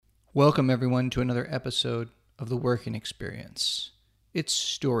Welcome, everyone, to another episode of The Working Experience. It's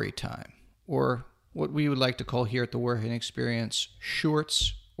story time, or what we would like to call here at The Working Experience,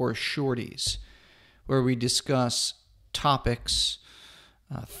 shorts or shorties, where we discuss topics,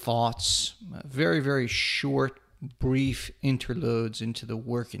 thoughts, very, very short, brief interludes into the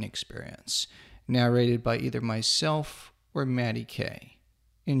working experience, narrated by either myself or Matty K.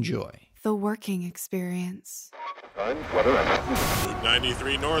 Enjoy. The Working Experience. Route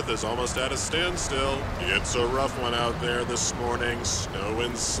 93 North is almost at a standstill. It's a rough one out there this morning. Snow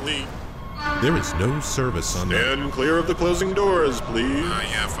and sleet. There is no service on Stand clear of the closing doors, please.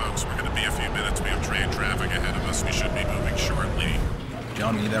 Yeah, folks, we're going to be a few minutes. We have train traffic ahead of us. We should be moving shortly.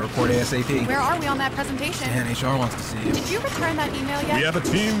 John, we need that report ASAP. Where are we on that presentation? Dan, HR wants to see you. Did you return that email yet? We have a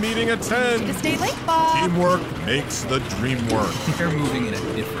team meeting at 10. To stay late, Bob. Teamwork makes the dream work. They're moving in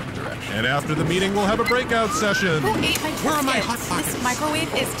a different direction. And after the meeting, we'll have a breakout session. Who ate my Where are my biscuits? hot pockets? This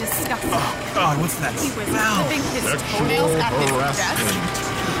microwave is disgusting. Oh, God, what's that He was smell? clipping his Sexual toenails at his harassment. desk.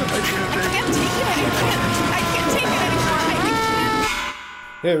 I can't take it anymore. I can't take it anymore.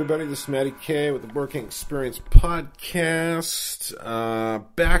 Hey everybody, this is Matty K with the Working Experience Podcast,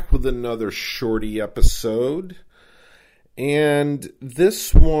 back with another Shortie episode, and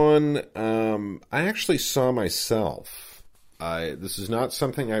this one, I actually saw myself. This is not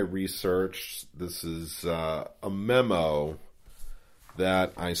something I researched. This is a memo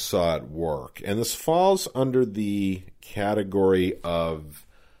that I saw at work, and this falls under the category of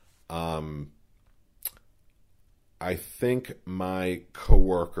I think my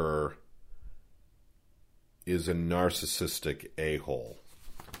coworker is a narcissistic a-hole.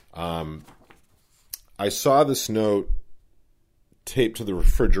 I saw this note taped to the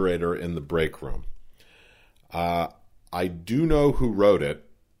refrigerator in the break room. I do know who wrote it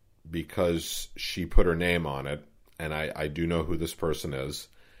because she put her name on it, and I do know who this person is.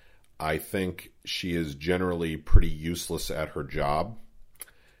 I think she is generally pretty useless at her job,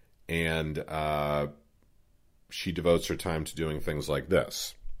 and she devotes her time to doing things like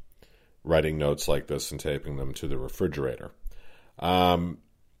this, writing notes like this and taping them to the refrigerator.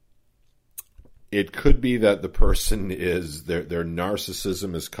 It could be that the person is, their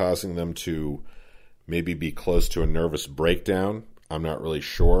narcissism is causing them to maybe be close to a nervous breakdown. I'm not really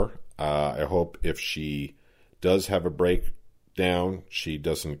sure. I hope if she does have a breakdown, she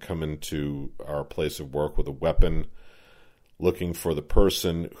doesn't come into our place of work with a weapon, looking for the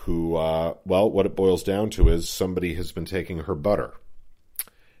person who, what it boils down to is somebody has been taking her butter.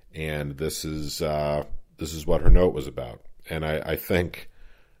 And this is what her note was about. And I think,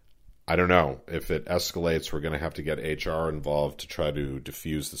 I don't know, if it escalates, we're going to have to get HR involved to try to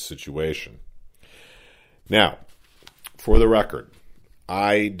diffuse the situation. Now, for the record,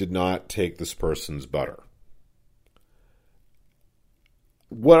 I did not take this person's butter.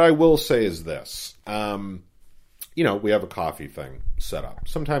 What I will say is this. We have a coffee thing set up.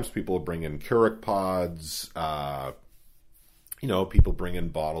 Sometimes people bring in Keurig pods. People bring in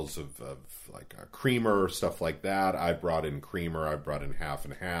bottles of like a creamer, stuff like that. I brought in creamer. I brought in half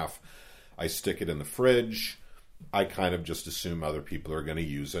and half. I stick it in the fridge. I kind of just assume other people are going to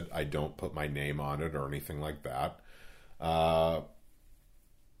use it. I don't put my name on it or anything like that.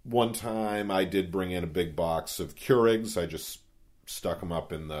 One time I did bring in a big box of Keurigs. I just stuck them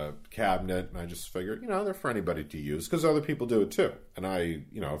up in the cabinet, and I just figured, they're for anybody to use, because other people do it too. And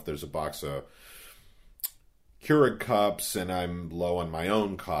if there's a box of Keurig cups and I'm low on my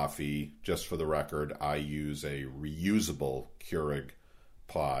own coffee, just for the record, I use a reusable Keurig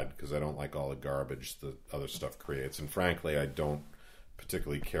pod, because I don't like all the garbage the other stuff creates. And frankly, I don't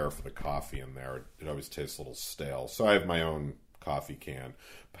particularly care for the coffee in there. It always tastes a little stale. So I have my own coffee can.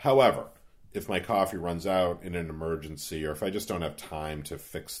 However, if my coffee runs out in an emergency, or if I just don't have time to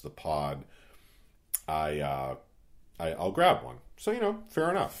fix the pod, I'll grab one. So, fair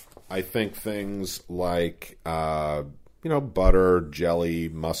enough. I think things like, butter, jelly,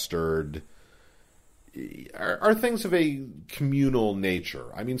 mustard are things of a communal nature.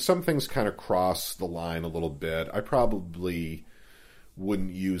 I mean, some things kind of cross the line a little bit. I probably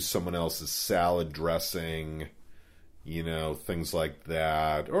wouldn't use someone else's salad dressing, things like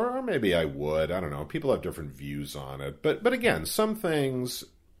that. Or maybe I would. I don't know. People have different views on it. But again, some things,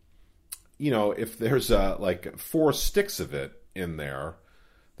 if there's like 4 sticks of it in there,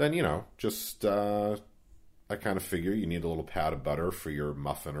 then, I kind of figure you need a little pat of butter for your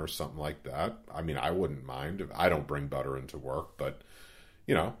muffin or something like that. I mean, I wouldn't mind. I don't bring butter into work, but,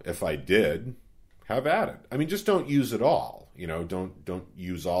 if I did, have at it. I mean, just don't use it all. Don't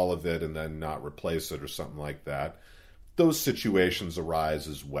use all of it and then not replace it or something like that. those situations arise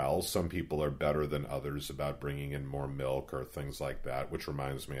as well. Some people are better than others about bringing in more milk or things like that, which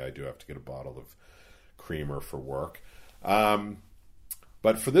reminds me I do have to get a bottle of creamer for work.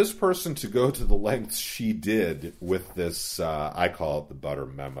 But for this person to go to the lengths she did with this, I call it the butter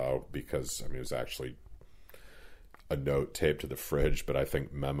memo because, I mean, it was actually a note taped to the fridge, but I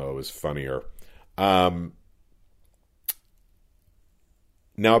think memo is funnier.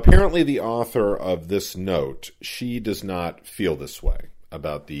 Now, apparently the author of this note, she does not feel this way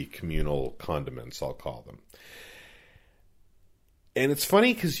about the communal condiments, I'll call them. And it's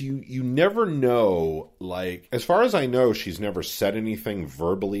funny because you never know, like, as far as I know, she's never said anything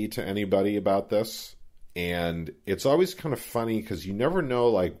verbally to anybody about this. And it's always kind of funny because you never know,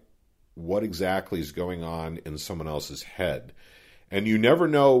 like, what exactly is going on in someone else's head. And you never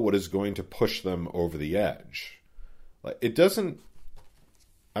know what is going to push them over the edge. Like, it doesn't...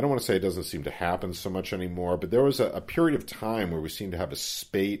 I don't want to say it doesn't seem to happen so much anymore, but there was a period of time where we seemed to have a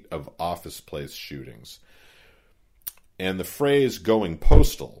spate of office place shootings. And the phrase going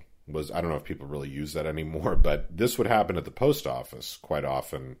postal was, I don't know if people really use that anymore, but this would happen at the post office quite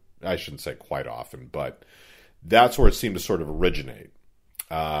often. I shouldn't say quite often, but that's where it seemed to sort of originate.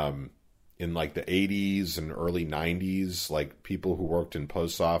 In like the 80s and early 90s, like people who worked in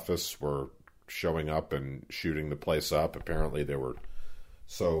post office were showing up and shooting the place up. Apparently they were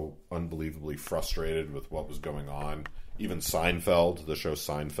so unbelievably frustrated with what was going on. Even Seinfeld, the show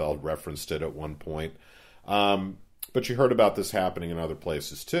Seinfeld, referenced it at one point. But you heard about this happening in other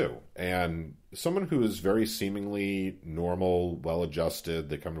places too. And someone who is very seemingly normal, well-adjusted,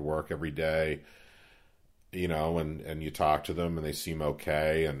 they come to work every day, you know, and you talk to them and they seem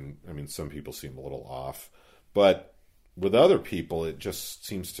okay. And, I mean, some people seem a little off. But with other people, it just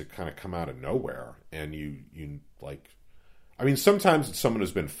seems to kind of come out of nowhere. And you like... I mean, sometimes it's someone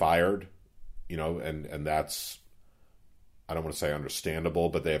who's been fired, you know, and that's, I don't want to say understandable,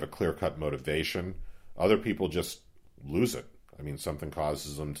 but they have a clear-cut motivation. Other people just lose it. I mean, something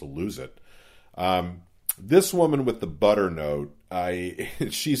causes them to lose it. This woman with the butter note,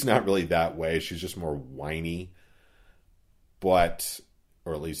 she's not really that way. She's just more whiny. But,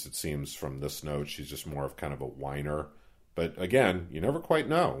 or at least it seems from this note, she's just more of kind of a whiner. But again, you never quite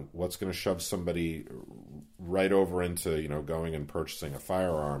know what's going to shove somebody right over into, you know, going and purchasing a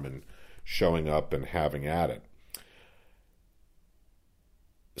firearm and showing up and having at it.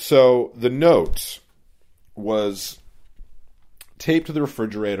 So the note was taped to the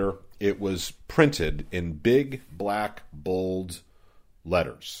refrigerator. It was printed in big, black, bold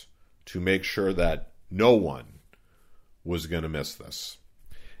letters to make sure that no one was going to miss this.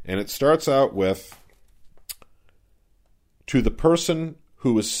 And it starts out with, "To the person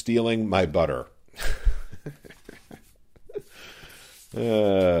who is stealing my butter."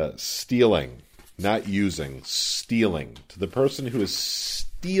 Stealing, not using, stealing. To the person who is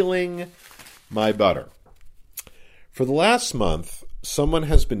stealing my butter. For the last month, someone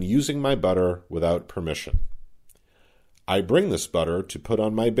has been using my butter without permission. I bring this butter to put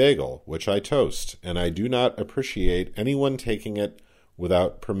on my bagel, which I toast, and I do not appreciate anyone taking it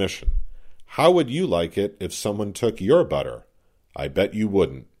without permission. How would you like it if someone took your butter? I bet you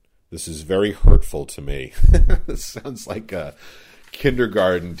wouldn't. This is very hurtful to me. This sounds like a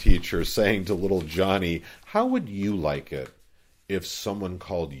kindergarten teacher saying to little Johnny, how would you like it if someone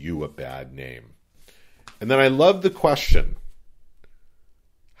called you a bad name? And then I love the question,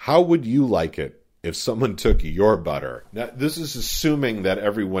 how would you like it if someone took your butter? Now, this is assuming that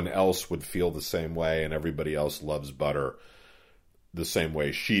everyone else would feel the same way and everybody else loves butter the same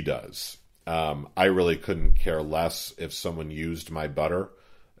way she does. I really couldn't care less if someone used my butter,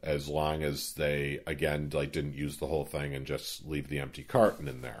 as long as they, again, like didn't use the whole thing and just leave the empty carton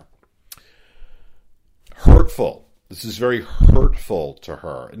in there. Hurtful. This is very hurtful to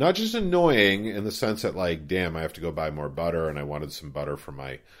her. Not just annoying in the sense that, like, damn, I have to go buy more butter, and I wanted some butter for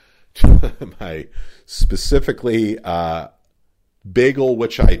my my specifically bagel,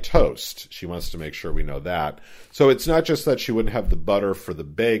 which I toast. She wants to make sure we know that. So it's not just that she wouldn't have the butter for the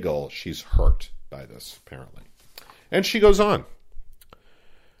bagel. She's hurt by this, apparently. And she goes on.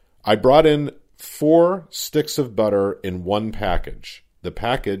 I brought in 4 sticks of butter in one package. The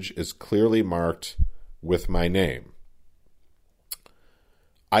package is clearly marked with my name.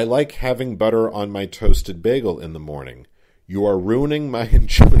 I like having butter on my toasted bagel in the morning. You are ruining my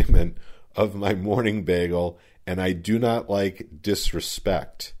enjoyment of my morning bagel, and I do not like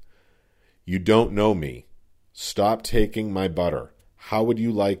disrespect. You don't know me. Stop taking my butter. How would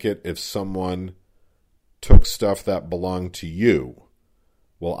you like it if someone took stuff that belonged to you?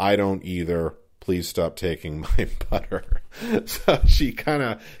 Well, I don't either. Please stop taking my butter. So she kind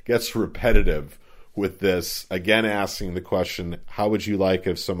of gets repetitive with this, again asking the question, how would you like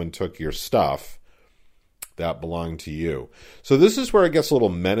if someone took your stuff that belonged to you? So this is where it gets a little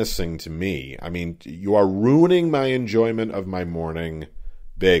menacing to me. I mean, you are ruining my enjoyment of my morning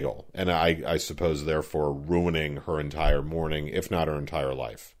bagel, and I suppose therefore ruining her entire morning, if not her entire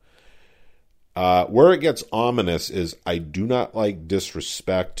life. Where it gets ominous is, I do not like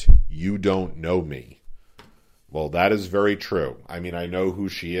disrespect. You don't know me. Well, that is very true. I mean, I know who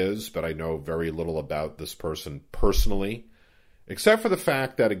she is, but I know very little about this person personally, except for the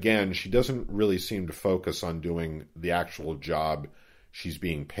fact that, again, she doesn't really seem to focus on doing the actual job she's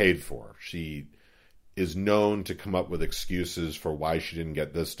being paid for. She is known to come up with excuses for why she didn't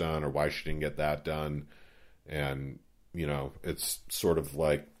get this done or why she didn't get that done. And, you know, it's sort of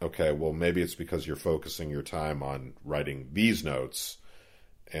like, okay, well, maybe it's because you're focusing your time on writing these notes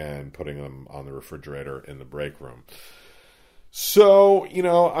and putting them on the refrigerator in the break room. So, you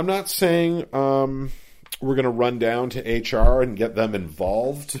know, I'm not saying we're going to run down to HR and get them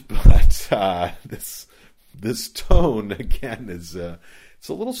involved, but this tone, again, is it's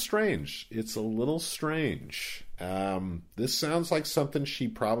a little strange. It's a little strange. This sounds like something she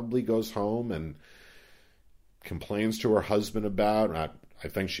probably goes home and complains to her husband about. I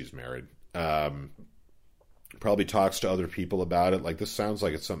think she's married. Probably talks to other people about it. Like, this sounds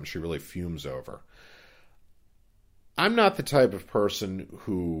like it's something she really fumes over. I'm not the type of person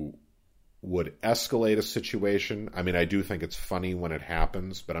who would escalate a situation. I mean, I do think it's funny when it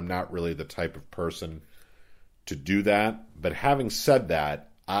happens, but I'm not really the type of person to do that. But having said that,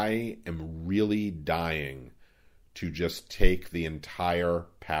 I am really dying to just take the entire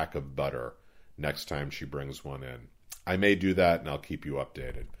pack of butter next time she brings one in. I may do that, and I'll keep you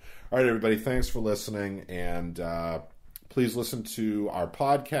updated. All right, everybody, thanks for listening, and please listen to our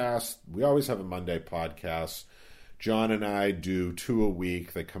podcast. We always have a Monday podcast. John and I do 2 a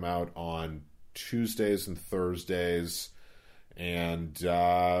week. They come out on Tuesdays and Thursdays, and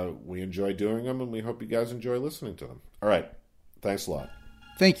we enjoy doing them, and we hope you guys enjoy listening to them. All right, thanks a lot.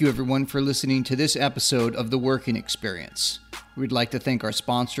 Thank you, everyone, for listening to this episode of The Working Experience. We'd like to thank our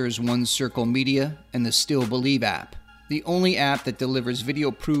sponsors, One Circle Media and the Still Believe app, the only app that delivers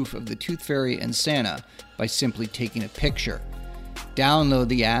video proof of the Tooth Fairy and Santa by simply taking a picture. Download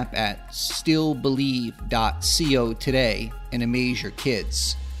the app at stillbelieve.co today and amaze your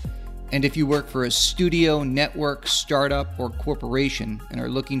kids. And if you work for a studio, network, startup, or corporation and are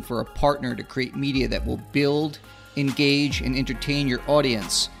looking for a partner to create media that will build, engage, and entertain your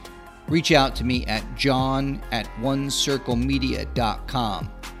audience, reach out to me at john@onecirclemedia.com.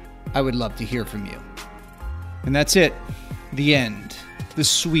 I would love to hear from you. And that's it. The end. The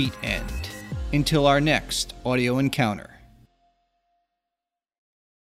sweet end. Until our next audio encounter.